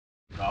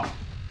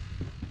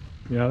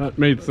Yeah, that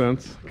made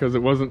sense because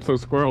it wasn't so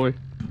squirrely.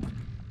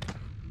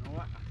 You know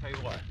what? I'll tell you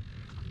what.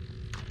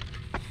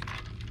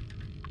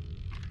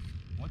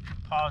 Why don't you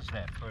pause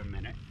that for a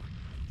minute?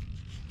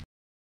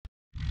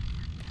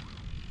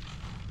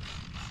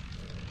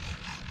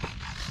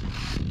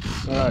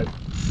 Alright,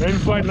 maiden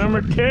flight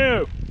number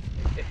 2.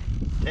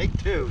 Take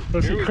 2.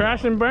 Will she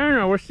crash and burn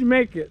or will she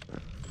make it?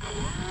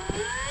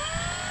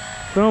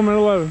 Film at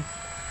 11.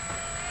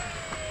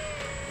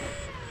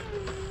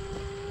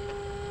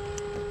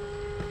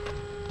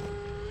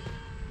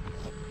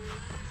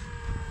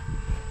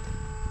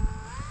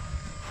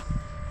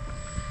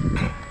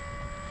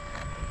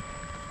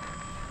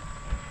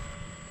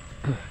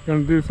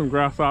 Gonna do some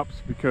grass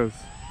ops because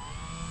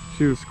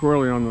she was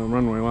squirrely on the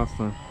runway last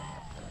time.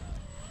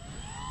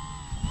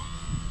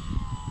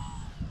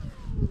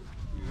 You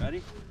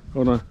ready?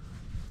 Hold on.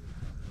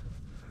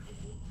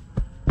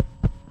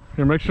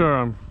 Here, make sure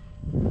I'm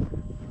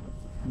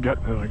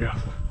getting it, I guess.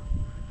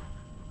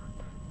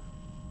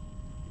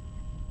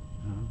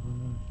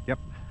 Yep.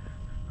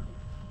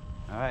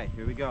 All right,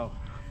 here we go.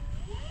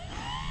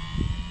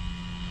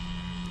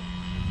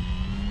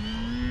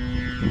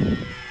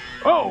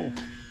 Oh!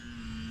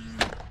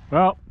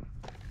 Well,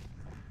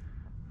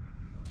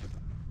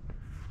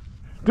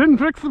 didn't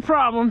fix the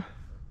problem.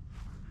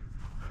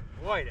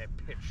 Boy, that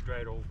pitched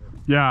right over.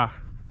 Yeah,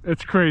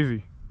 it's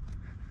crazy.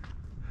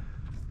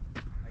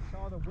 I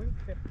saw the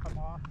wingtip come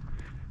off.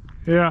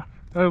 Yeah,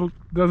 that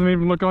doesn't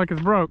even look like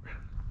it's broke.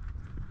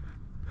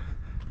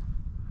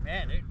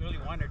 Man, it really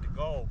wanted to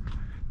go.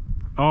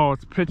 Oh,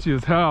 it's pitchy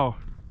as hell.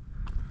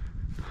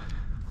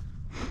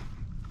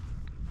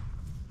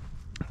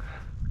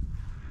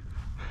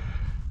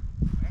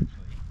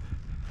 Actually,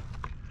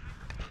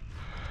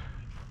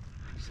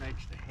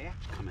 besides the hatch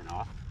coming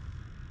off.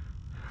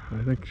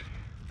 I think.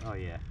 Oh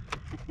yeah.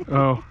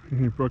 Oh,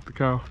 you broke the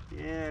cow.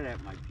 Yeah,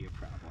 that might be a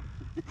problem.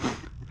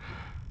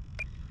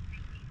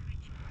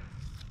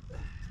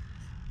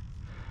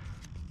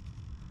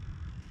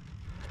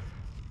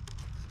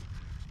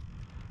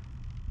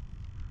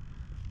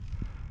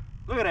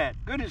 Look at that,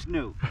 good as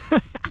new.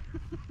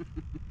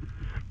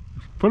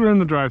 Put her in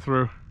the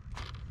drive-through.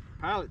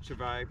 Pilot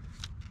survived.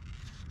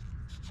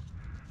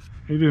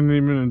 He didn't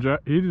even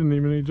eject. He didn't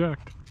even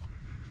eject.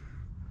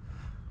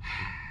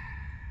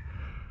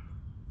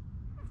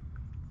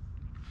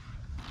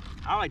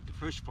 I like the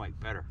first flight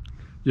better.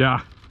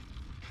 Yeah.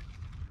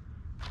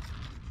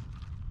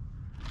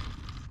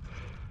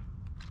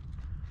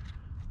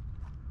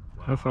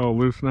 That's all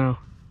loose now.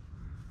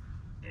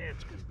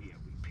 It's going to be a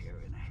repair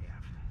and a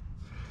half.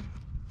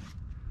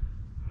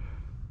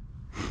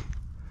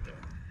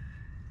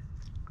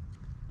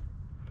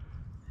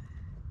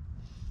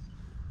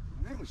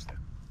 That was the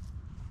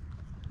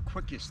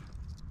quickest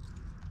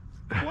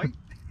flight.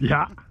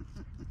 Yeah.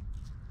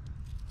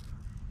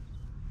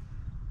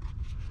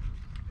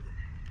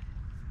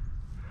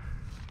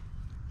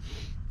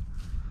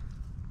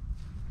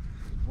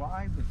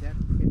 Why would that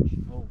pitch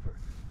over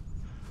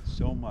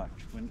so much?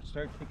 When it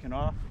started taking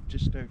off, it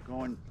just started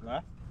going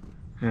left.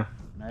 Yeah.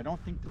 And I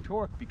don't think the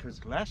torque,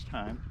 because last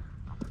time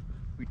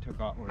we took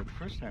off, or the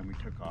first time we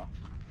took off,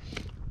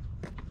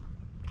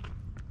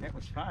 that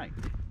was fine.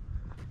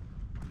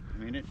 I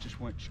mean, it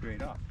just went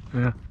straight up.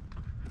 Yeah.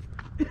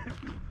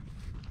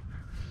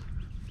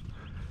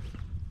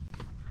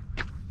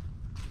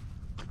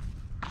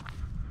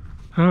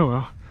 Oh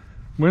well.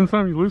 Win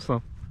some, you lose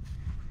some.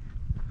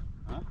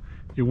 Huh?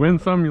 You win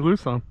some, you lose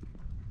some.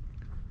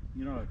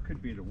 You know, it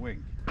could be the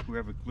wing.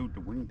 Whoever glued the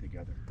wing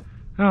together.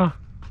 Oh,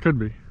 could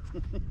be.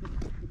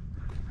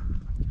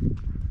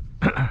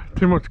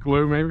 Too much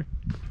glue, maybe.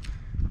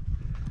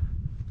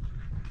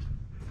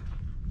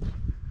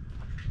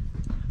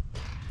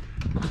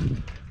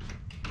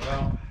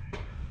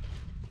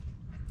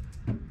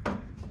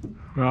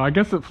 Well, I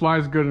guess it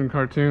flies good in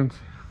cartoons.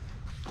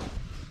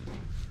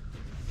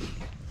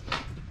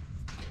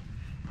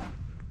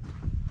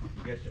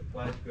 I guess it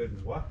flies good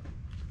in what?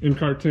 In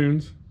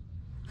cartoons.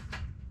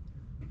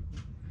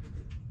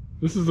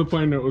 This is the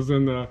plane that was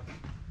in the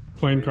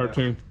plane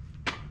cartoon.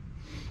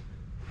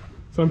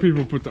 Some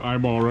people put the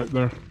eyeball right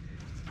there.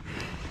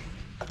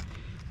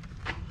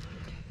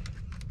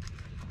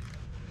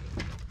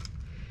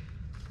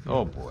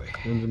 Oh boy.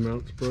 Engine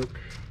mounts broke.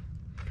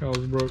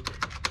 Cow's broke.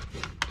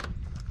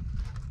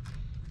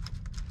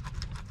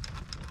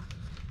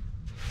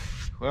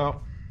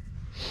 Well,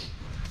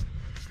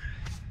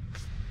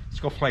 let's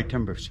go fly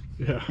timbers.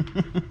 Yeah.